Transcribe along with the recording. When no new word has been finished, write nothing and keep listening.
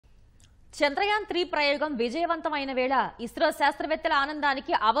Chandrayaan-3 ప్రయోగం విజయవంతమైన వేళ ఇస్రో శాస్త్రవేత్తల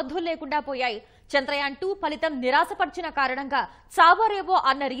ఆనందానికి అవధులు లేకుండా పోయాయి. Chandrayaan-2 ఫలితం నిరాశపరిచిన కారణంగా చావోరేవో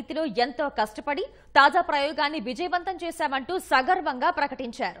అన్న రీతిలో ఎంతో కష్టపడి తాజా ప్రయోగాన్ని విజయవంతం చేశామంటూ సగర్వంగా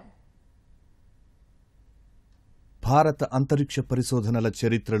ప్రకటించారు. భారత అంతరిక్ష పరిశోధనల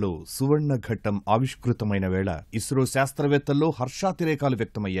చరిత్రలో సువర్ణ ఘట్టం ఆవిష్కృతమైన వేళ ఇస్రో శాస్త్రవేత్తల్లో హర్షాతిరేకాలు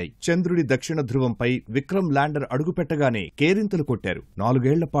వ్యక్తమయ్యాయి. చంద్రుడి దక్షిణ ధ్రువంపై విక్రమ్ ల్యాండర్ అడుగుపెట్టగానే కేరింతలు కొట్టారు.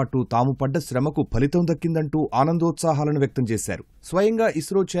 4 ఏళ్ల పాటు తాము పడ్డ శ్రమకు ఫలితం దక్కిందంటూ ఆనందోత్సాహాలను వ్యక్తం చేశారు. స్వయంగా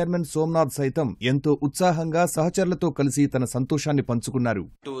ఇస్రో చైర్మన్ సోమనాథ్ సైతం ఎంతో ఉత్సాహంగా సహచరులతో కలిసి తన సంతోషాన్ని పంచుకున్నారు.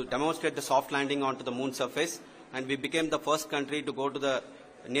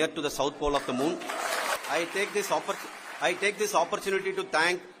 Near to the south pole of the moon. I take this opportunity to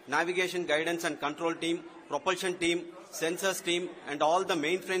thank navigation guidance and control team, propulsion team, sensors team and all the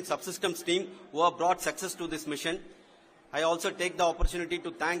mainframe subsystems team who have brought success to this mission. I also take the opportunity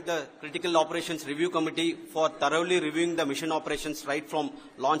to thank the Critical Operations Review Committee for thoroughly reviewing the mission operations right from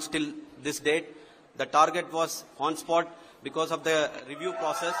launch till this date. The target was on spot because of the review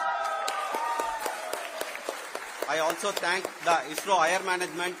process. I also thank the ISRO higher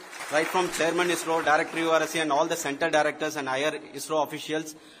management, right from Chairman ISRO, Director URSC and all the center directors and higher ISRO officials.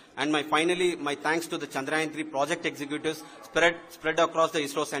 And finally, my thanks to the Chandrayaan-3 project executives spread across the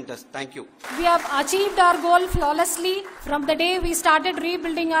ISRO centers. Thank you. We have achieved our goal flawlessly from the day we started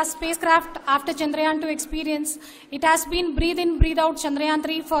rebuilding our spacecraft after Chandrayaan-2 experience. It has been breathe in, breathe out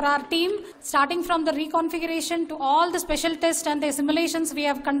Chandrayaan-3 for our team, starting from the reconfiguration to all the special tests and the simulations we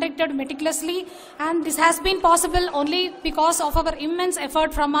have conducted meticulously. And this has been possible only because of our immense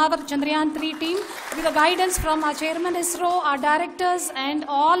effort from our Chandrayaan-3 team, with the guidance from our Chairman ISRO, our directors and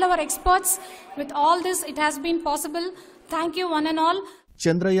all our experts. With all this, it has been possible. Thank you one and all.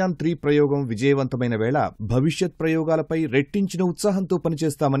 Chandrayaan-3 ప్రయోగం విజయవంతమైన వేళ భవిష్యత్ ప్రయోగాలపై రెట్టించిన ఉత్సాహంతో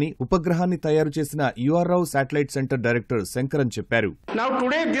పనిచేస్తామని ఉపగ్రహాన్ని తయారు చేసిన URO satellite centre director Shankaran చెప్పారు. Now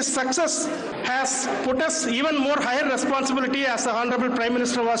today this success has put us even more higher responsibility, as the Honorable Prime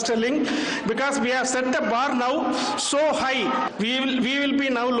Minister was telling, because we have set the bar now so high. We will be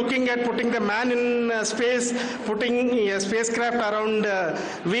now looking at putting the man in space, putting a spacecraft around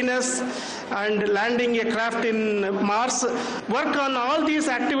Venus and landing a craft in Mars. Work on all these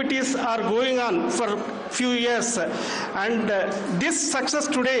activities are going on for few years, and this success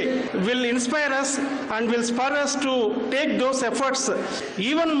today will inspire us and will spur us to take those efforts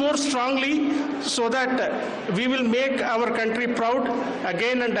even more strongly, so that we will make our country proud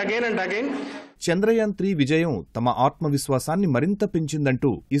again and again and again. Chandrayaan-3 విజయం తమ ఆత్మవిశ్వాసాన్ని మరింత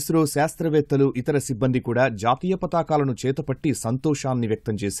పెంచిందంటూ ఇస్రో శాస్త్రవేత్తలు ఇతర సిబ్బంది కూడా జాతీయ పతాకాలను చేతపట్టి సంతోషాన్ని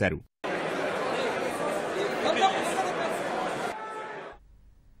వ్యక్తం చేశారు.